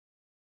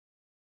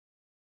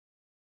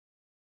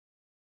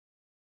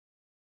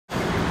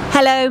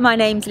Hello, my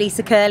name's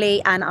Lisa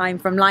Curley and I'm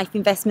from Life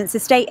Investments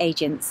Estate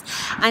Agents,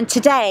 and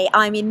today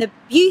I'm in the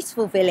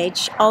beautiful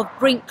village of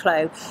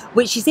Brinklow,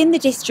 which is in the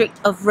district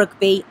of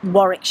Rugby,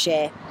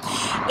 Warwickshire.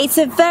 It's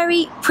a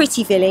very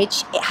pretty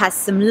village. It has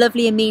some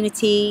lovely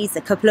amenities,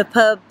 a couple of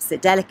pubs, a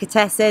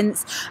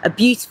delicatessens, a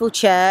beautiful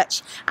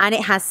church, and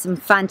it has some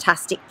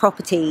fantastic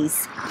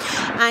properties.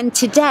 And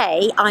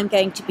today I'm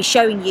going to be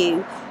showing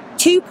you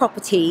two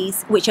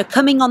properties which are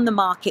coming on the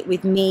market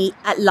with me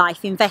at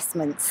Life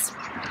Investments.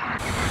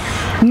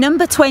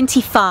 Number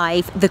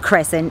 25, the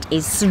Crescent,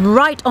 is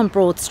right on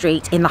Broad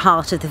Street in the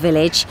heart of the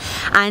village,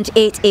 and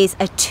it is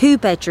a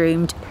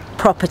two-bedroomed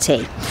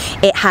property.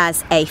 It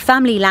has a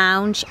family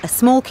lounge, a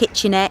small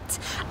kitchenette,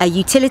 a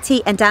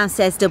utility and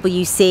downstairs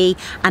WC,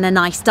 and a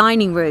nice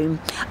dining room.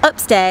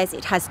 Upstairs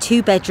it has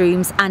two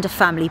bedrooms and a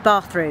family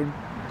bathroom.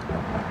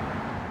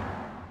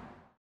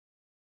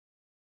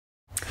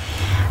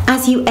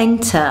 As you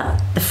enter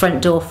the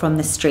front door from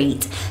the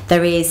street,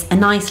 there is a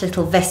nice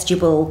little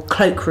vestibule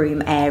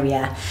cloakroom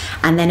area,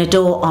 and then a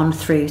door on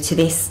through to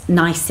this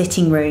nice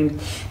sitting room.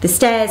 The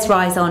stairs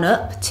rise on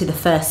up to the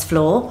first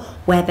floor,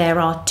 where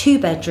there are two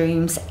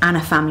bedrooms and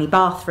a family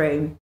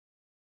bathroom.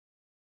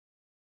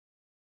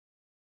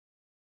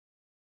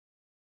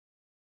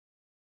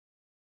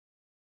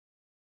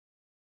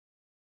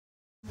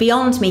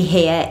 Beyond me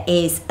here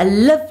is a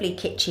lovely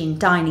kitchen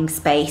dining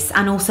space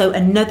and also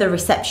another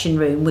reception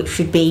room, which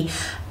would be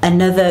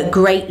another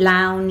great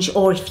lounge,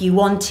 or if you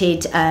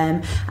wanted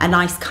a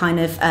nice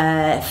kind of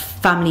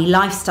family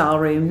lifestyle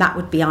room, that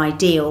would be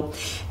ideal.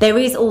 There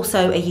is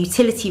also a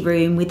utility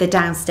room with a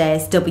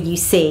downstairs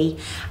WC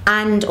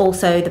and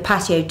also the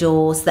patio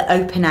doors that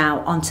open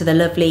out onto the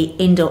lovely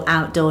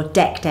indoor-outdoor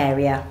decked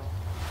area.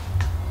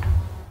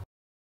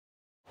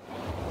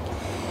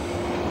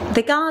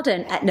 The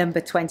garden at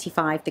number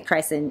 25, the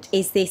Crescent,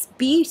 is this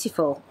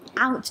beautiful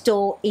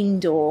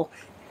outdoor-indoor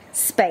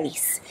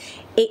space.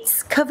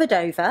 It's covered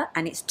over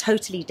and it's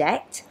totally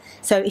decked.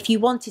 So if you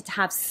wanted to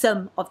have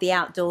some of the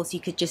outdoors, you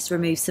could just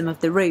remove some of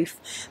the roof.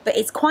 But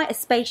it's quite a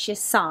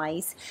spacious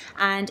size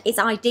and it's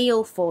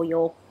ideal for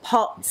your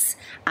pots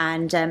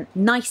and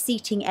nice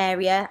seating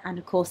area, and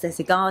of course there's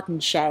a garden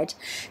shed.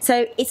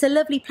 So it's a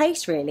lovely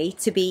place really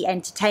to be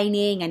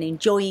entertaining and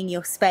enjoying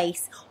your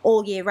space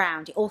all year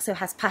round. It also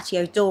has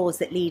patio doors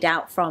that lead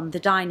out from the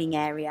dining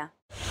area.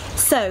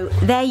 So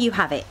there you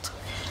have it.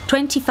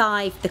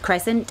 25, the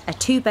Crescent, a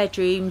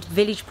two-bedroomed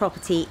village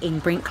property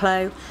in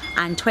Brinklow,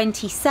 and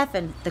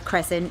 27, the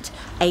Crescent,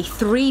 a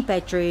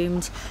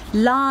three-bedroomed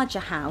larger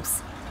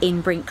house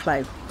in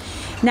Brinklow.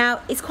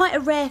 Now, it's quite a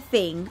rare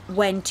thing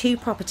when two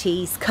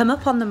properties come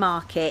up on the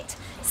market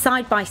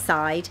side by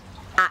side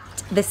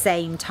at the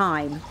same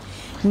time.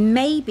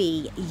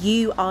 Maybe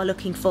you are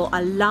looking for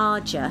a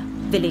larger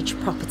village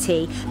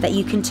property that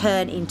you can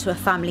turn into a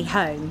family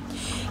home.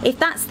 If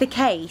that's the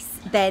case,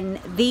 then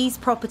these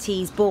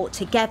properties bought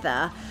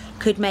together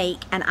could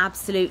make an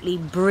absolutely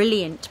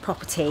brilliant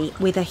property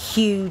with a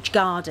huge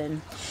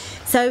garden.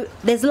 So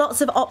there's lots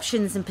of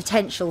options and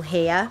potential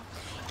here.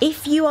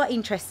 If you are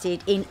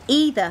interested in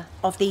either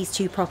of these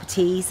two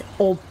properties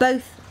or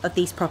both of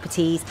these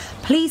properties,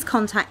 please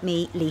contact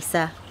me,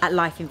 Lisa, at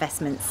Life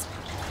Investments.